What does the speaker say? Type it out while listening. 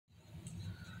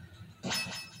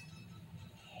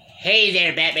Hey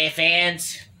there, Batman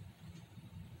fans!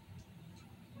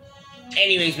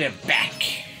 Anyways, we're back.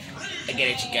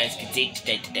 Again, as you guys can see,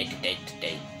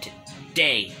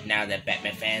 today, now that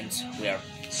Batman fans, we are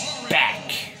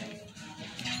back.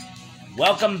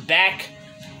 Welcome back.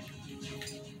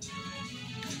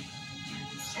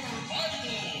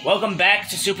 Welcome back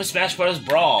to Super Smash Bros.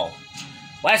 Brawl.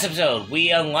 Last episode,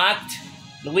 we unlocked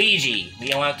Luigi.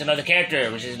 We unlocked another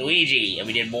character, which is Luigi, and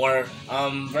we did more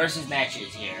versus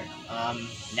matches here.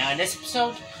 Now in this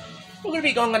episode, we're gonna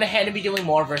be going on ahead and be doing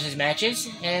more versus matches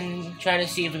and trying to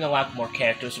see if we can unlock more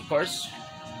characters, of course.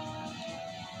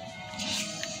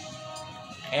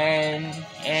 And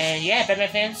yeah, Batman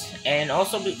fans, and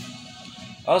also we'll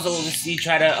see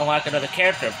try to unlock another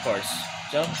character, of course.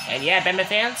 So, and yeah, Batman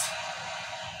fans,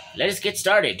 let us get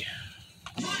started.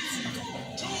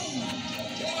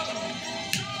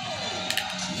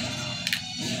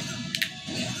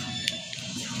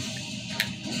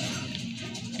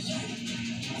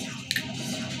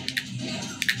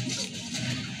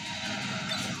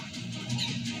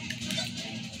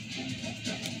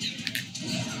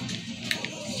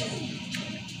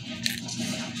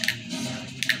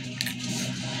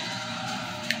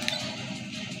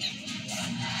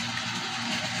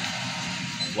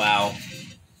 Wow.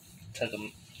 I took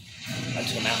him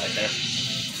out right there.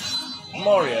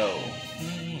 Mario.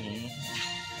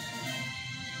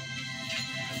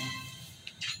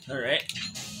 Alright.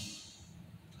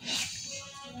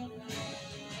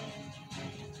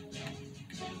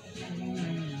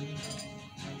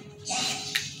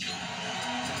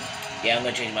 Yeah, I'm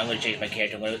gonna change my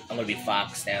character. I'm gonna be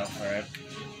Fox now. Alright.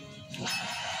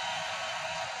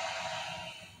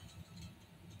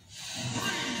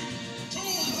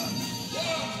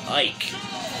 Ike.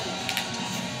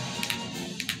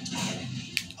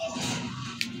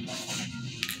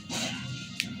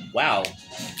 Wow.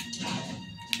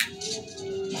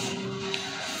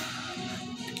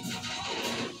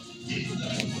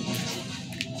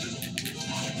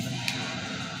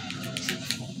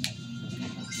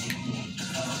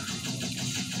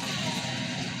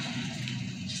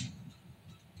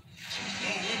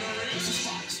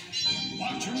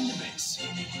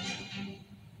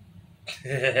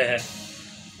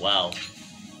 Wow.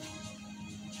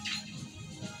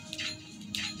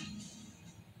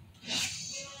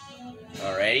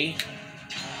 Alrighty.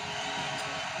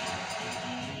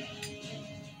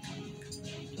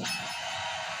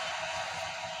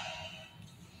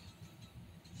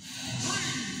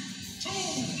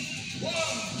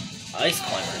 Ice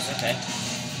climbers, okay.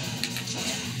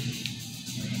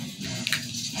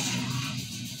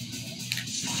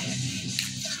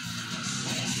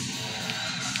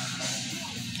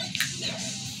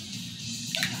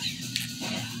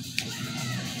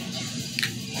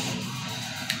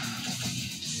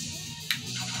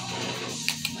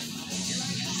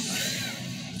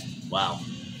 Wow.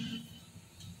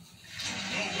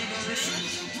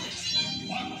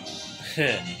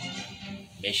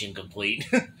 Mission complete.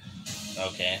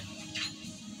 Okay.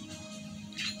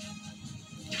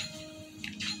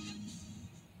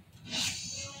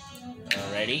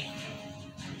 Alrighty.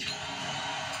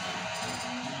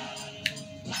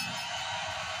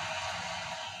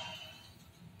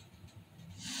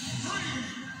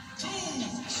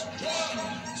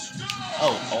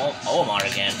 Oh, Omar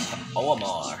again.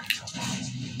 Omar.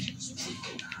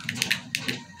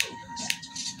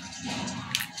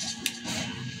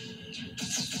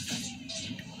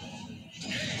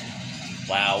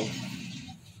 Wow.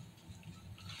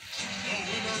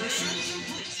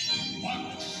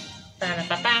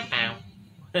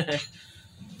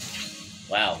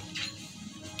 Wow.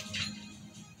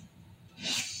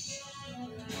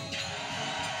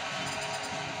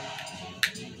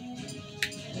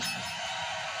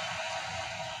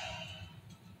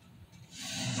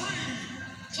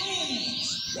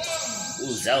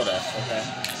 Ooh, Zelda. Okay.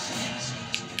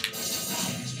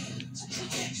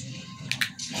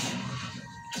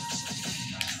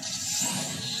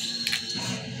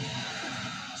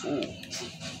 Ooh.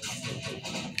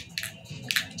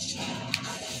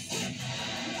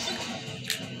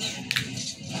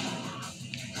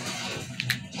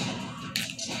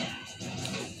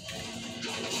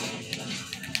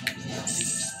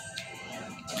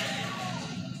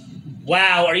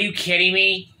 Wow, are you kidding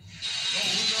me?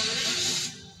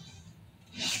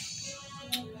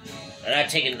 I'm not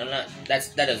taking. I'm not. That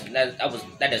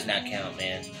does not count,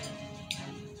 man.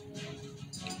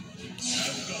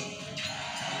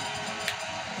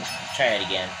 Try it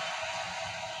again.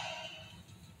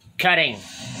 Cutting.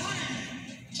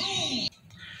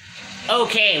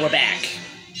 Okay, we're back.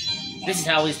 This is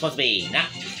how we're supposed to be. Nah.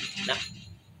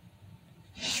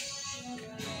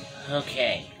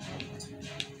 Okay.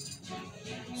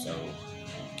 So.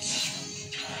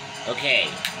 Okay.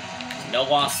 No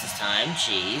loss this time.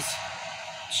 Jeez.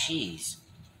 Jeez.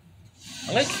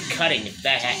 I'm gonna keep cutting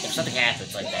if something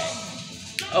happens like that.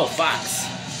 Oh, Fox.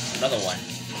 Another one.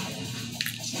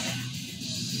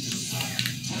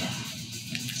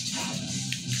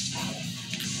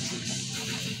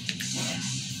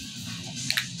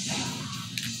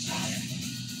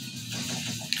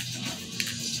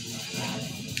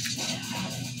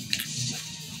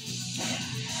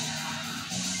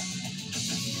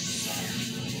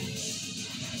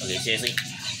 Okay, seriously?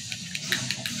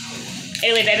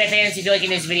 Anyway, Batman fans, if you're liking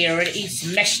this video already,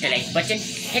 smash the like button,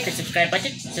 hit the subscribe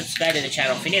button, subscribe to the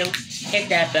channel if you're new, hit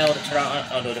that bell to turn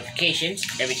on notifications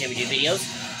every time we do videos.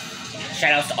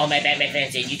 Shout out to all my Batman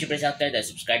fans and YouTubers out there that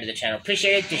subscribe to the channel.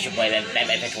 Appreciate it. This is your boy,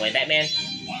 Batman Fan Batman.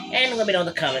 And let me know in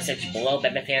the comment section below,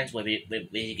 Batman fans, what video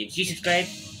games you subscribe,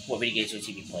 what video games you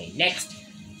see me playing next.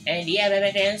 And yeah,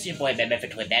 Batman fans, your boy, Batman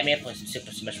Fan Batman, playing some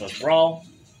Super Smash Bros. Brawl.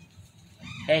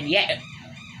 And yeah.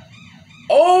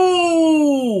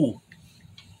 Oh!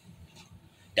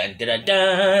 Dun dun dun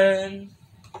dun!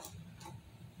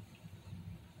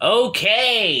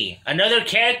 Okay! Another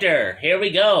character! Here we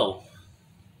go!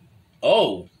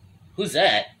 Oh! Who's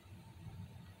that?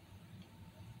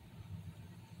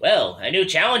 Well, a new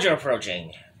challenger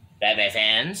approaching. Batman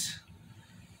fans.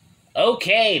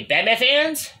 Okay, Batman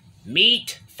fans,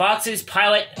 meet Fox's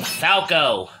pilot,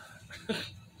 Falco.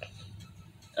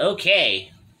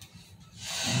 Okay.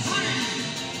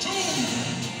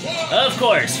 Of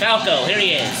course, Falco, here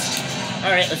he is.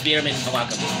 Alright, let's beat him and unlock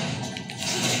him.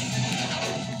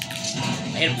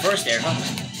 I hit him first there, huh?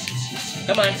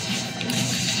 Come on.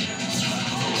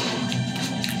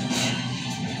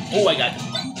 Oh, I got him.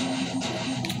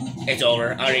 It's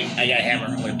over. I got a hammer.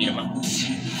 I'm gonna beat him up.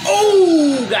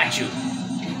 Oh, got you.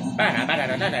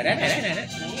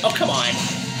 Oh, come on.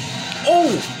 Oh!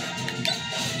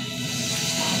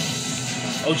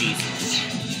 Oh, jeez.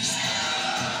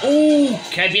 Oh,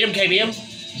 can I beat him? Can I beat him?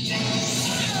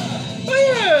 Oh,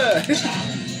 yeah!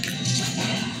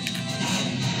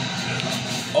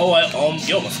 Oh,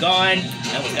 you almost gone.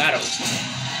 I almost got him.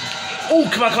 Oh,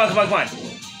 come on, come on, come on, come on.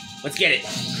 Let's get it.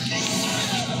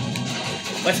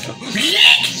 Let's go.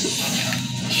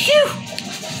 Phew!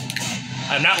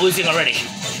 I'm not losing already.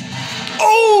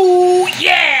 Oh,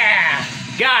 yeah!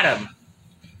 Got him.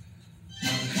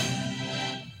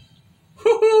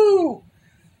 Woohoo!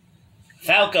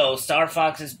 Falco, Star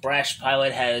Fox's brash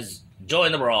pilot, has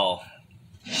joined the brawl.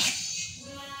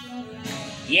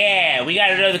 Yeah, we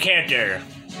got another character.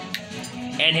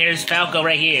 And here's Falco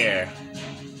right here.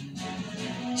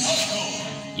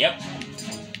 Yep.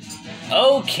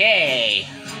 Okay.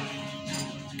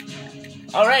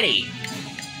 Alrighty.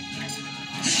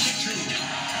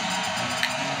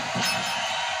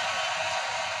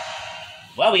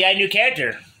 Well, we got a new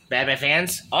character. Batman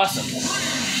fans. Awesome.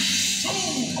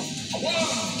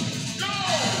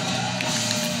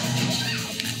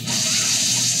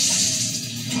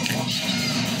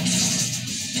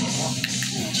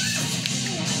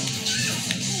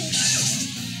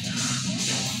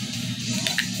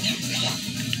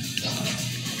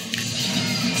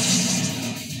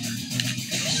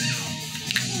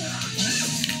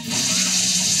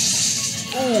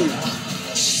 Ooh.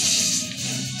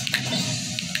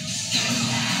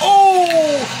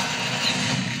 Oh!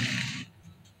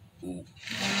 Ooh.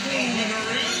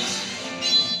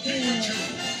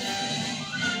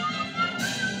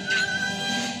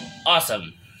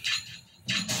 Awesome.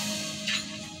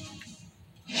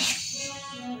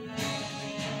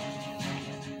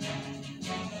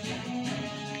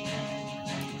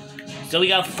 So we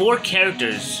got 4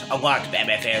 characters unlocked,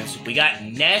 Batman fans. We got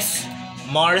Ness,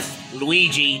 Marth,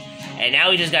 Luigi, and now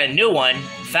we just got a new one,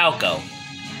 Falco.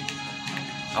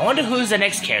 I wonder who's the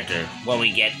next character when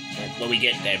we get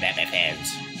there, Batman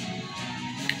fans.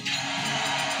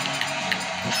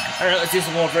 Alright, let's do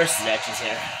some more versus matches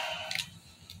here.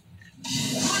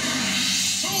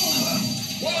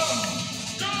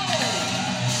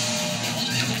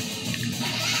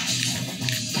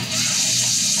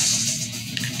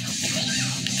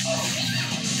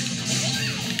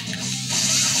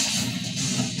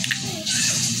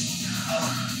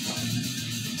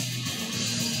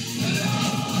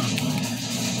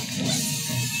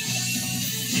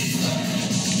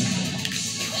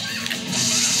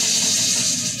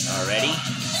 Already.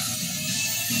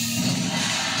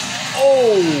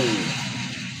 Oh!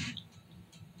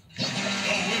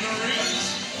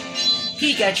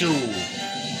 Pikachu!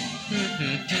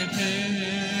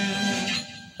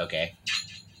 Okay.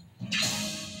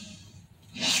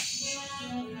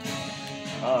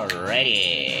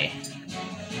 Alrighty.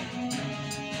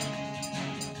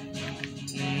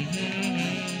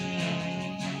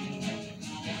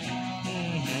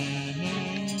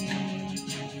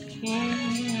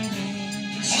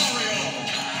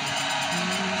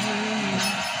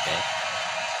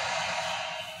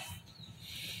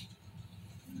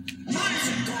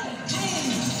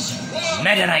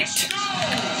 Meta Knight.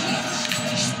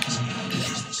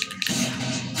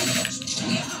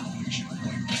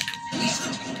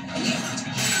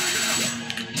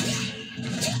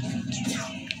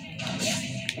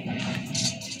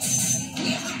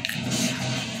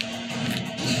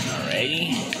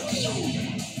 Alrighty.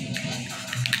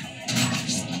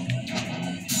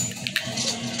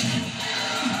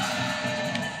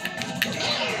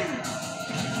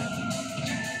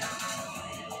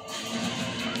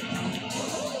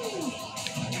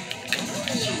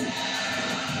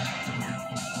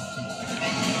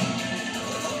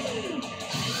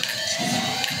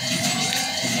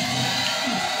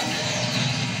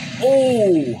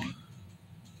 Oh!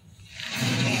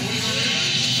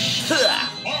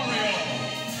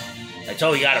 I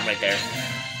totally got him right there.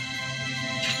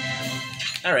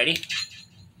 Alrighty.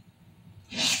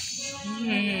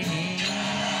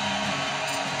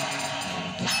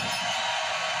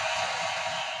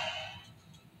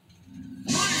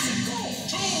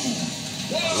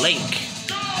 Link.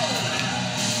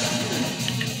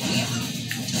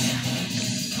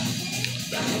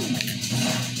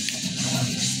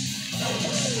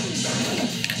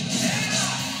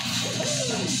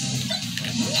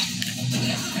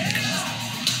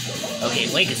 Okay,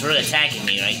 Link is really attacking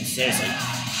me, right? Seriously.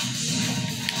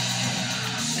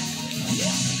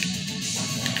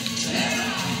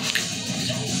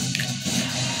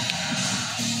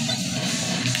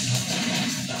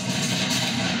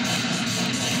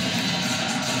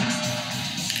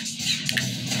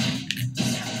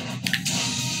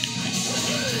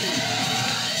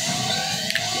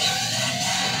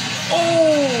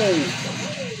 Oh!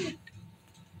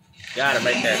 Got him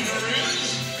right there.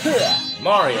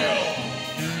 Mario.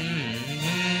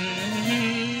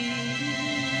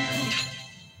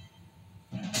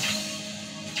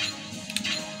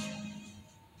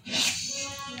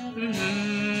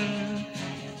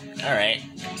 Alright.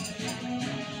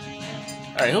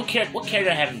 Alright, what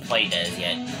character I haven't played as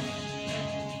yet?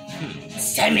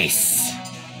 Samus!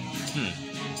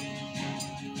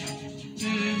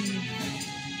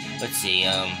 Let's see,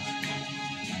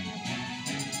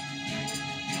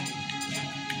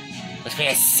 let's play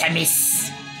as Samus!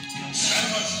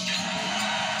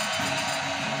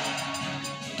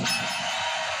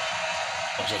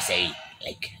 What should I say?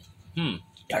 Like,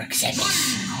 Dark Samus.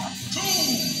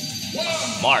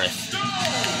 Marth.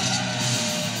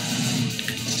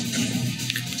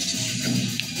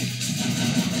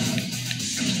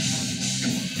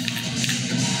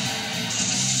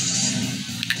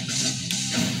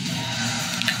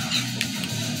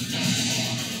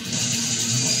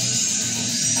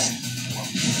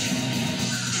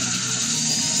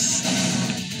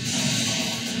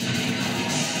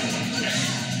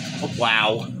 Oh,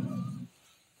 wow.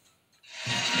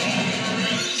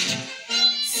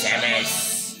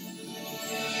 Samus.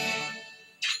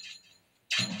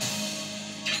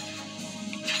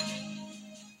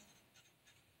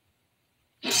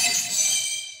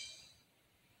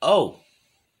 Oh.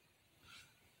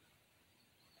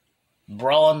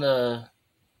 Brawl on the...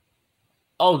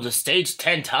 Oh, the stage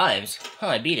 10 times. Huh,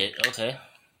 I beat it. Okay.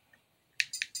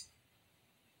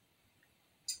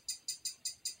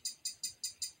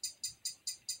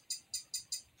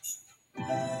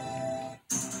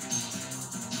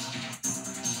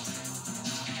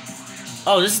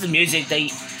 Oh, this is the music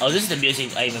they... Oh, this is the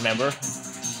music I remember.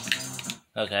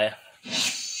 Okay.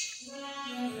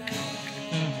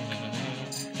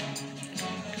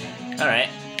 Alright.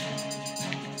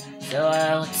 So,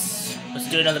 let's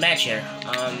do another match here.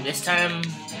 This time...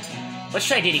 Let's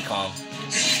try Diddy Kong.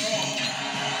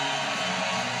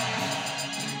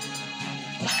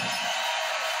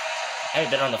 I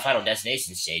haven't been on the Final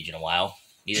Destination stage in a while.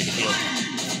 Neither did you.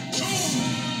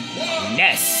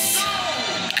 Ness!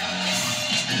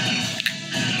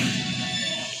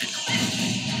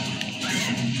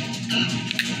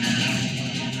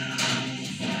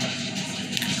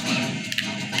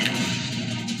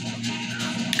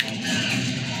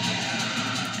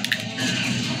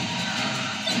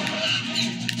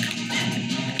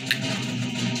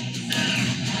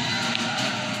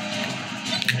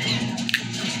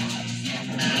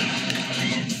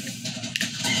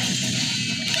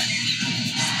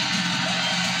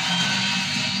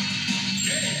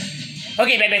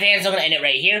 Okay, Batman fans, I'm gonna end it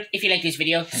right here. If you like this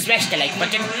video, smash the like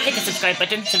button, hit the subscribe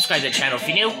button, subscribe to the channel if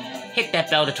you're new, hit that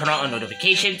bell to turn on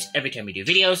notifications every time we do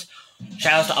videos.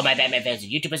 Shout out to all my Batman fans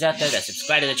and YouTubers out there that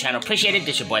subscribe to the channel. Appreciate it.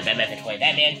 This is your boy Batman Fanboy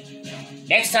Batman.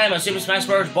 Next time on Super Smash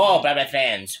Bros. Brawl, Batman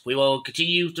fans, we will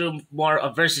continue through more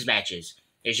of versus matches.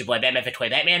 This is your boy Batman Fanboy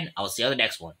Batman. I will see you on the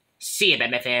next one. See ya,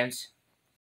 Batman fans.